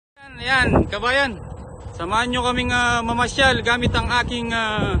Ayan, kabayan, samahan nyo kaming mamasyal gamit ang aking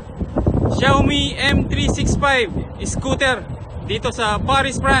Xioami m365 scooter dito sa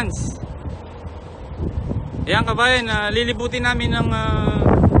Paris, France. Ayan kabayan, lilibutin namin ng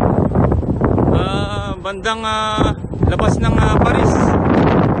bandang labas ng Paris.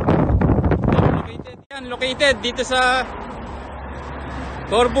 Located dito sa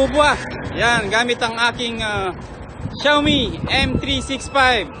Corbubua. Ayan, gamit ang aking Xioami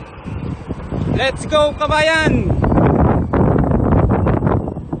m365. Let's go kabayan!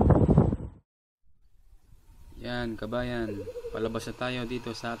 Yan kabayan, palabas na tayo dito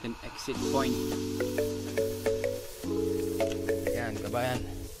sa ating exit point. Yan kabayan,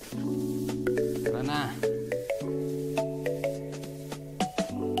 tara na.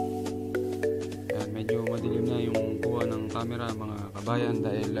 Yan, medyo madilim na yung kuha ng camera mga kabayan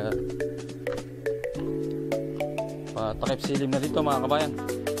dahil patakip silim na dito mga kabayan.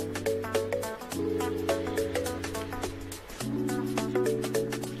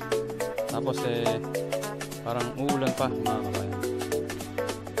 Tapos parang uulan pa mga kabayan.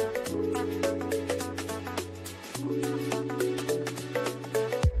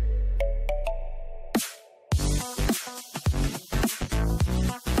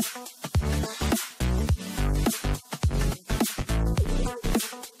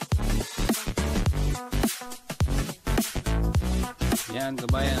 Yan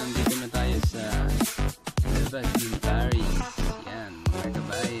kabayan, dito na tayo sa Paris. Yan mga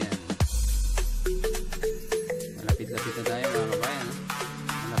kabayan. Malapit-lapit na tayo mga kabayan.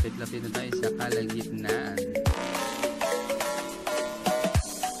 Malapit-lapit na tayo sa kalagitnaan.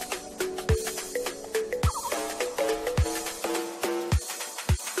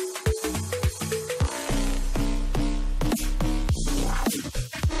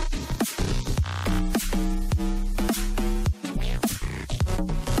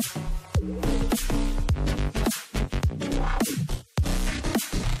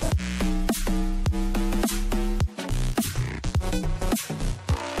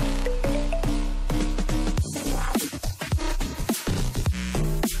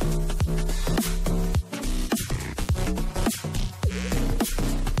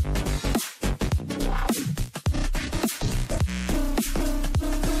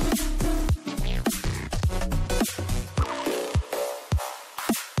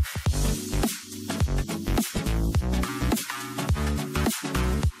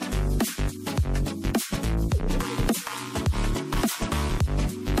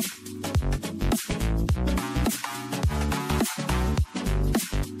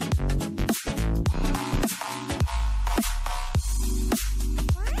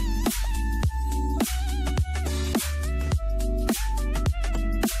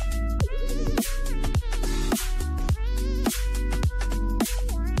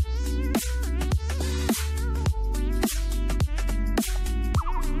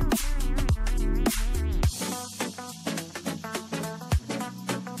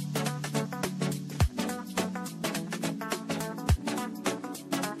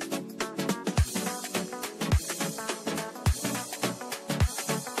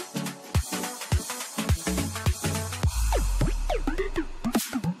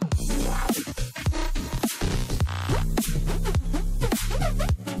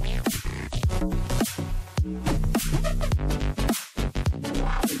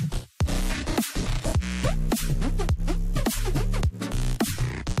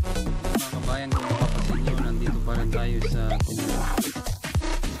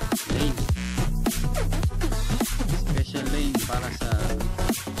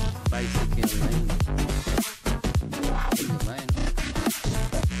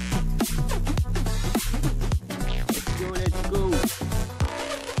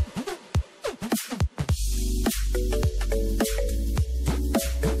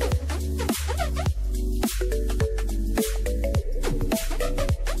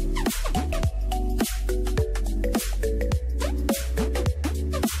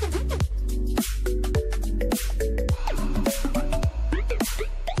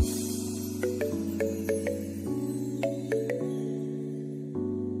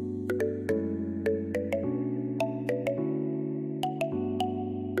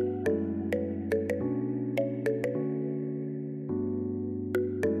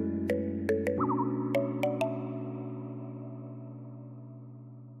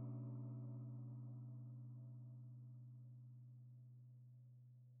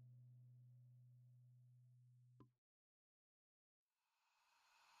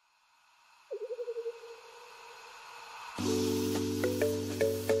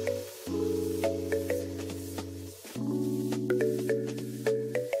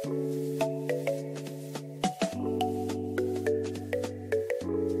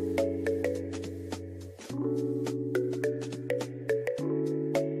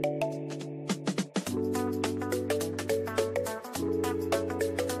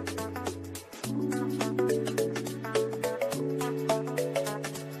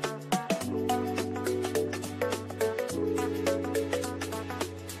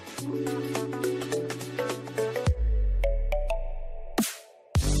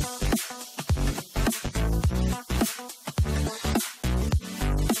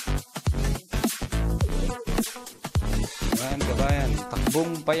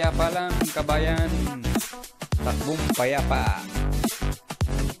 Takbong payapa lang kabayan. Takbong payapa.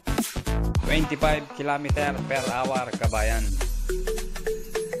 25 km per hour kabayan.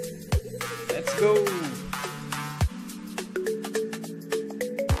 Let's go.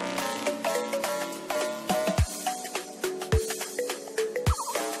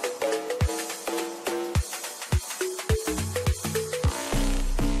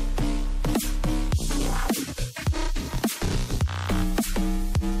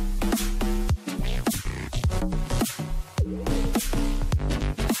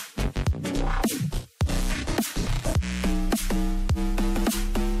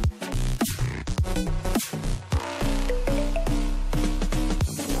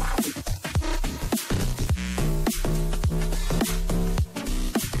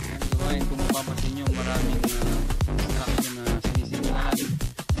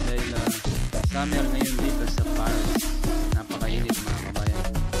 Summer ngayon dito sa Paris. Napakainit mga kabayan.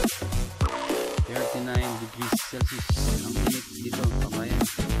 39 degrees Celsius. Ang init dito kabayan.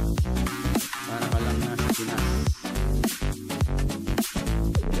 Para ka lang nasa Pinas.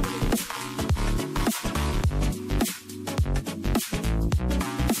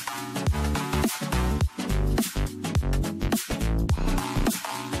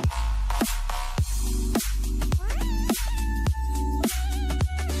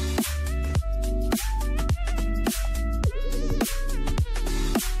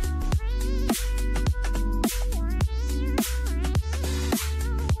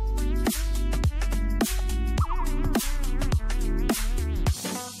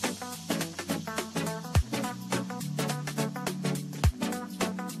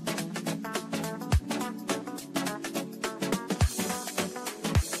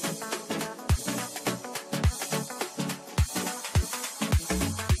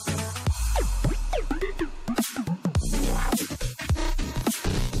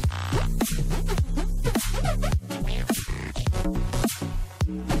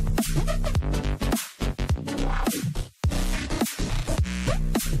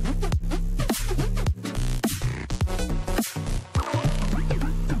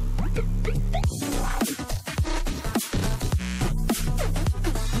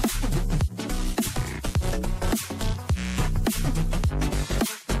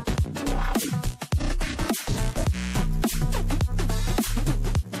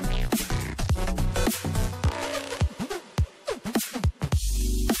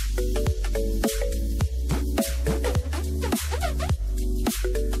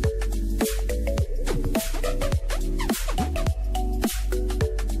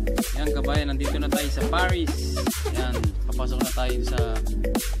 Kabayan, nandito na tayo sa Paris. Yan, papasok na tayo sa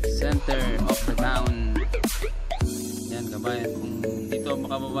center of the town. Yan kabayan, kung dito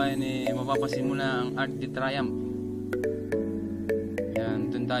makababayan mapapasin mo na ang Arc de Triomphe. Yan,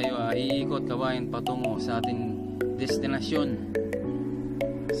 dun tayo iikot kabayan patungo sa ating destinasyon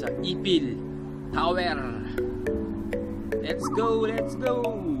sa Eiffel Tower. Let's go, let's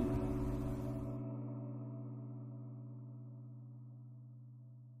go.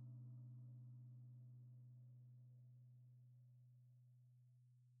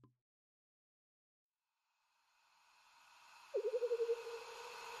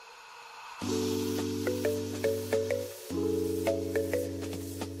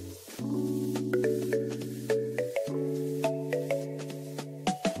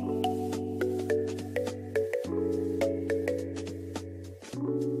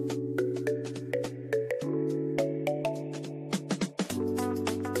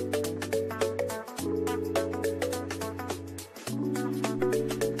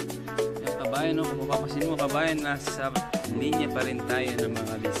 Kabayan, no? Kung mapapasin mo kabayan, nasa linya pa rin tayo ng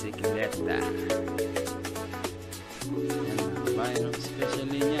mga bisikleta. Yan kabayan, no? Special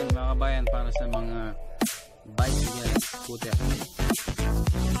linya mga kabayan para sa mga bicycle, scooter.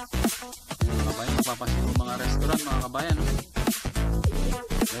 Yan kabayan, mapapasin mo mga restaurant mga kabayan, no?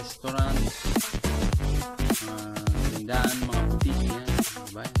 Restaurant, tindahan, mga boutique, yan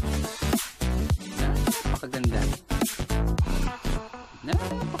kabayan. Yan, napakaganda.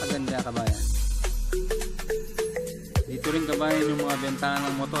 Napakaganda kabayan. Dito rin kabayan yung mga bentahan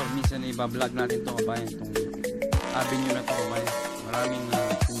ng motor. Minsan iba-vlog natin to kabayan, itong avenue na to kabayan. Maraming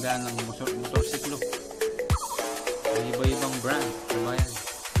tindahan ng motorsiklo. May iba-ibang brand kabayan,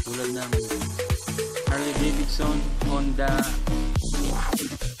 tulad ng Harley Davidson, Honda,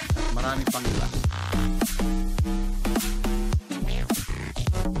 at marami pang iba.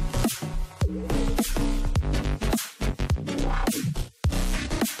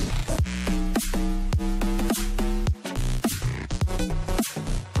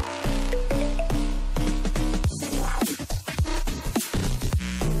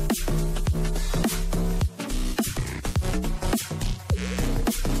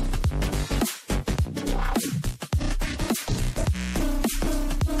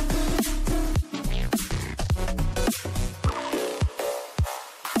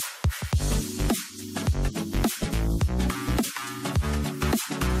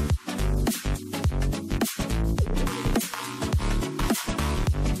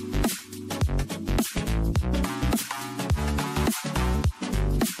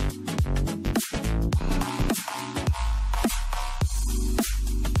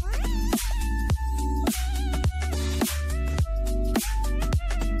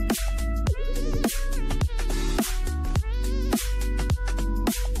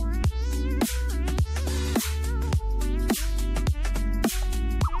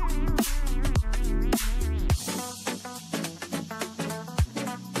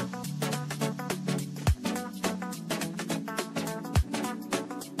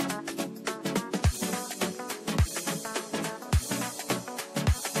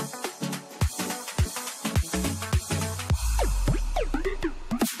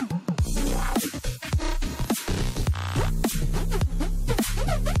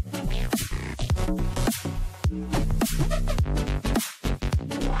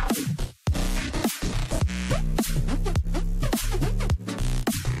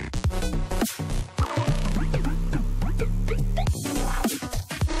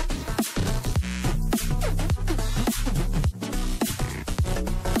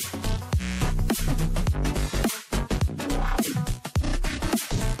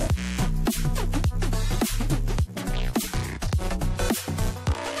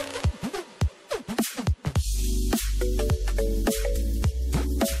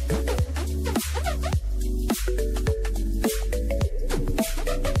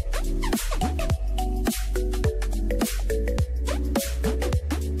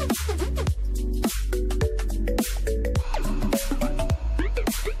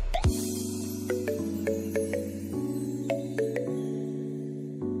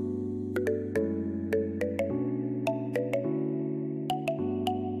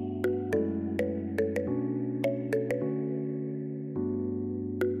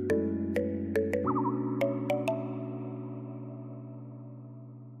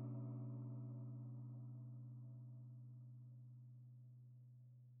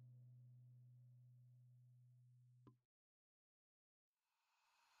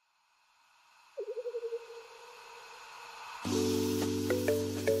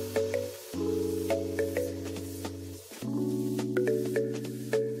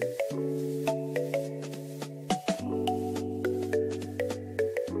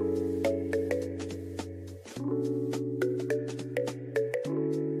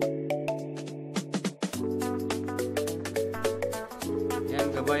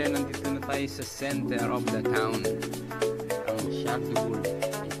 tayo sa center of the town. Ang shoppable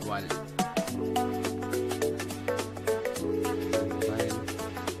equal.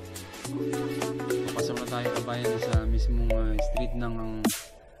 Papasok na tayo kabayan sa mismong street ng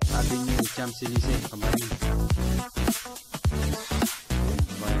Avenue Champs-Élysées kabayan.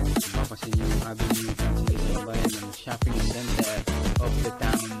 Kabayan, papasin yung Avenue Champs-Élysées kabayan ng shopping center of the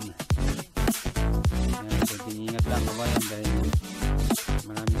town. Yan, konting ingat lang kabayan dahil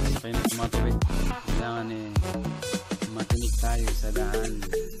maraming sasakyan na tumatawid. Kailangan matinik tayo sa daan.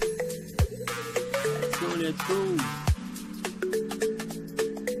 Let's go!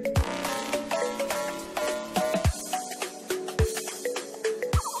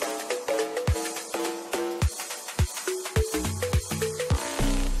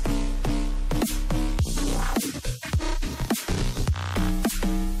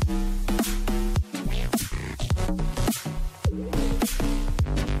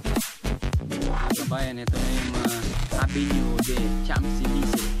 Kabayan, ito na yung Avenue de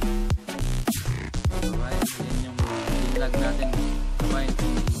Champs-Élysées. Kabayan, yan yung vlog natin. Kabayan,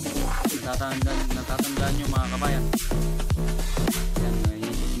 natatandaan nyo mga kabayan. Yan,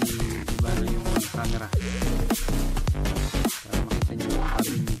 iba na yung camera para makita nyo yung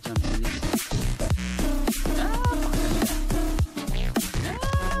Avenue Champs-Élysées.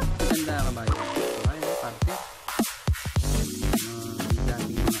 Maganda kabayan. Kabayan, party.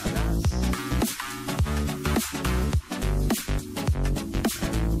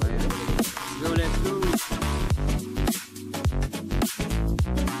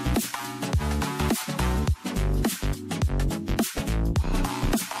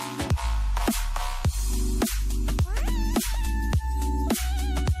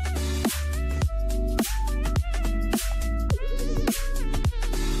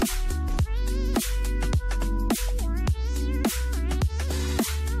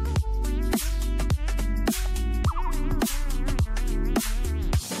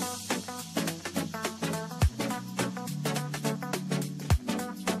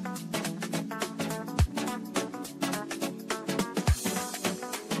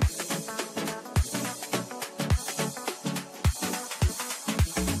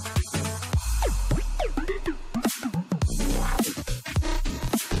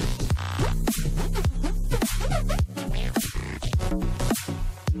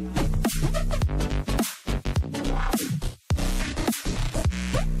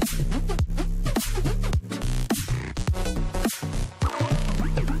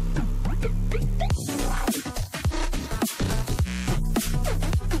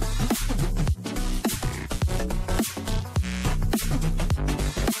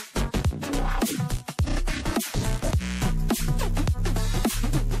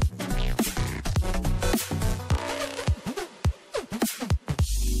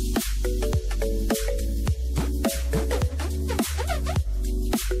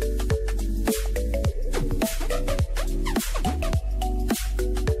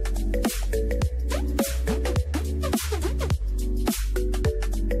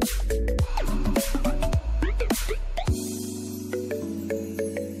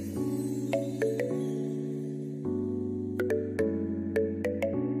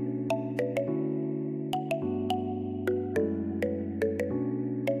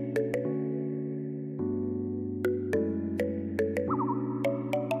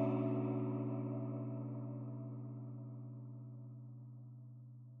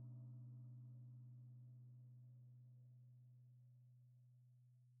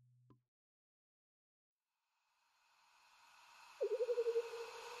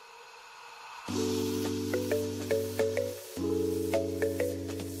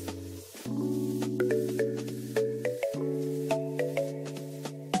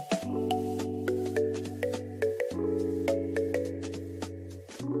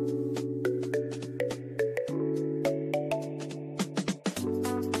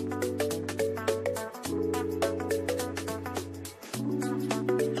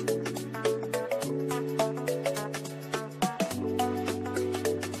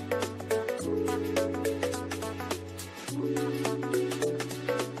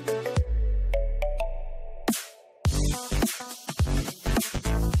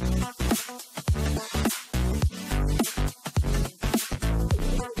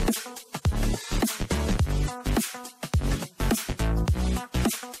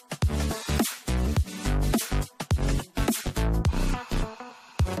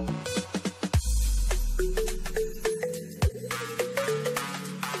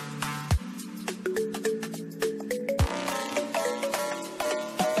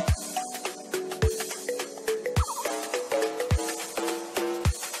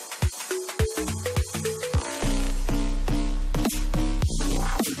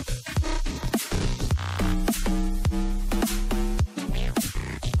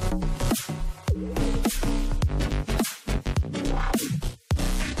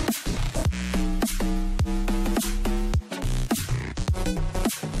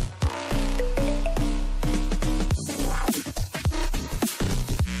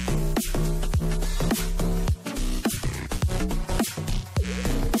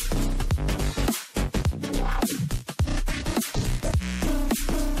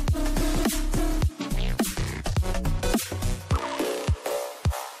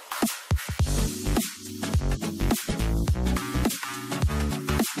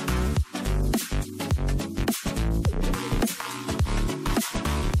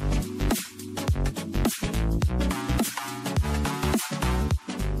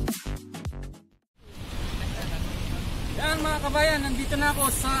 kabayan, nandito na ako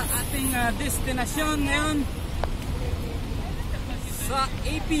sa ating destinasyon ngayon sa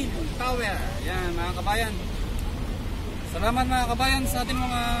AP Tower. Yan mga kabayan. Salamat mga kabayan sa ating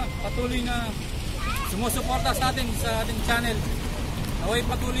mga patuloy na sumusuporta sa atin sa ating channel. Naway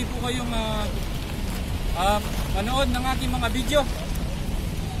patuloy po kayong manood ng aking mga video.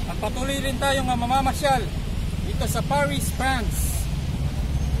 At patuloy rin tayong mamamasyal dito sa Paris, France.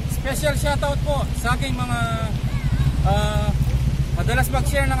 Special shoutout po sa aking mga madalas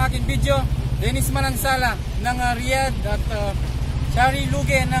mag-share ng aking video. Dennis Manansala ng Riyadh at Shari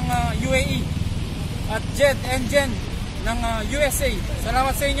Luge ng UAE at Jed and Jen ng USA.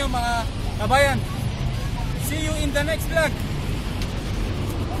 Salamat sa inyo mga kabayan. See you in the next vlog.